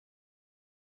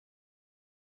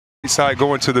Side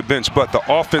going to the bench, but the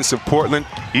offensive Portland,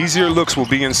 easier looks will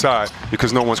be inside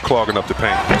because no one's clogging up the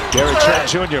paint. Gary Trent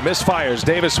Jr. misfires.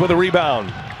 Davis with a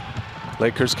rebound.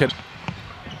 Lakers can.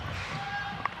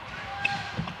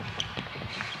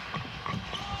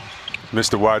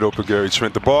 Mr. Wide open Gary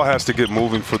Trent. The ball has to get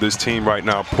moving for this team right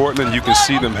now. Portland, you can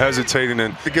see them hesitating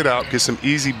and to get out, get some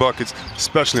easy buckets,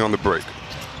 especially on the break.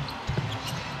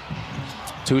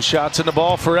 2 shots in the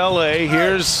ball for LA.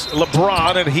 Here's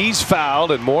LeBron, and he's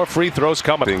fouled, and more free throws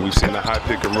coming. We've seen the high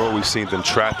pick and roll. We've seen them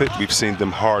trap it. We've seen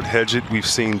them hard hedge it. We've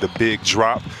seen the big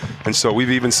drop. And so we've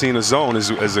even seen a zone as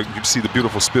you see the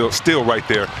beautiful steal right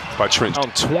there by Trent.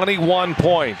 21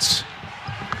 points.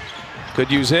 Could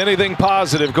use anything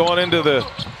positive going into the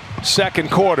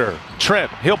second quarter. Trent,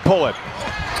 he'll pull it.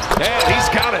 And he's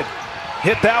got it.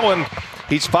 Hit that one.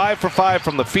 He's 5 for 5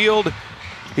 from the field.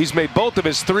 He's made both of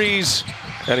his threes.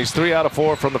 And he's 3 out of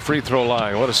 4 from the free throw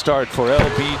line. What a start for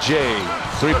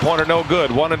LBJ. Three-pointer no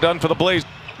good. One and done for the Blazers.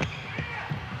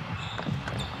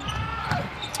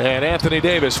 And Anthony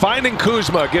Davis finding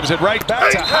Kuzma. Gives it right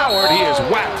back to Howard. He is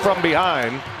whacked from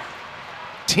behind.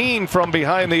 18 from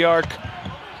behind the arc.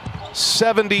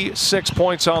 76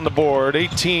 points on the board.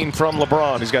 18 from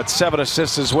LeBron. He's got 7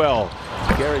 assists as well.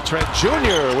 Gary Trent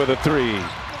Jr. with a 3.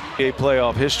 NBA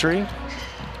playoff history.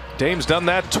 Dame's done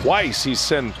that twice. He's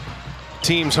sent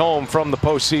teams home from the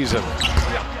postseason.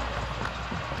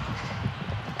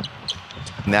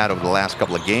 That over the last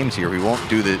couple of games here, he won't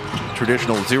do the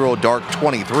traditional zero dark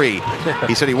 23.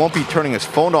 He said he won't be turning his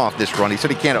phone off this run. He said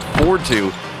he can't afford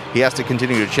to. He has to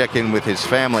continue to check in with his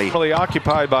family. Really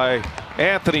occupied by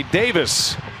Anthony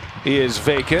Davis is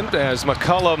vacant as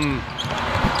McCollum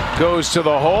goes to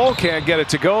the hole. Can't get it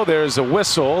to go. There's a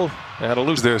whistle and a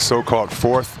loose. Their so-called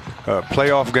fourth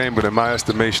playoff game, but in my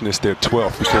estimation it's their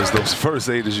 12th because those first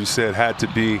 8, as you said, had to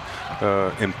be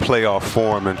in playoff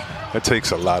form, and that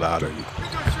takes a lot out of you.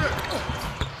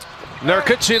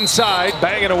 Nurkic inside,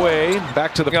 banging away.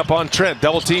 Back to the up on Trent.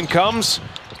 Double team comes.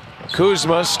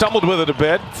 Kuzma stumbled with it a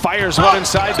bit. Fires one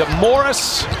inside to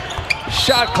Morris.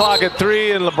 Shot clock at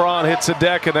 3, and LeBron hits the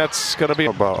deck, and that's going to be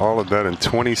about all of that in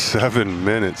 27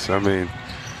 minutes. I mean,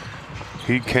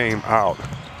 he came out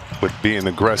with being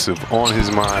aggressive on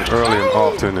his mind early and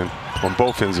often and on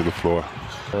both ends of the floor.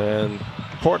 And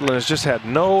Portland has just had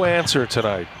no answer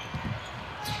tonight.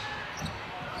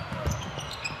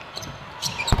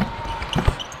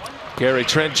 Gary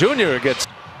Trent Jr. gets.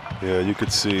 Yeah, you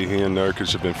could see he and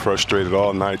Nurkic have been frustrated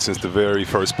all night since the very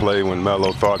first play when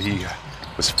Melo thought he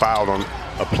was fouled on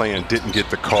a play and didn't get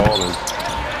the call, and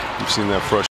you've seen that frustration.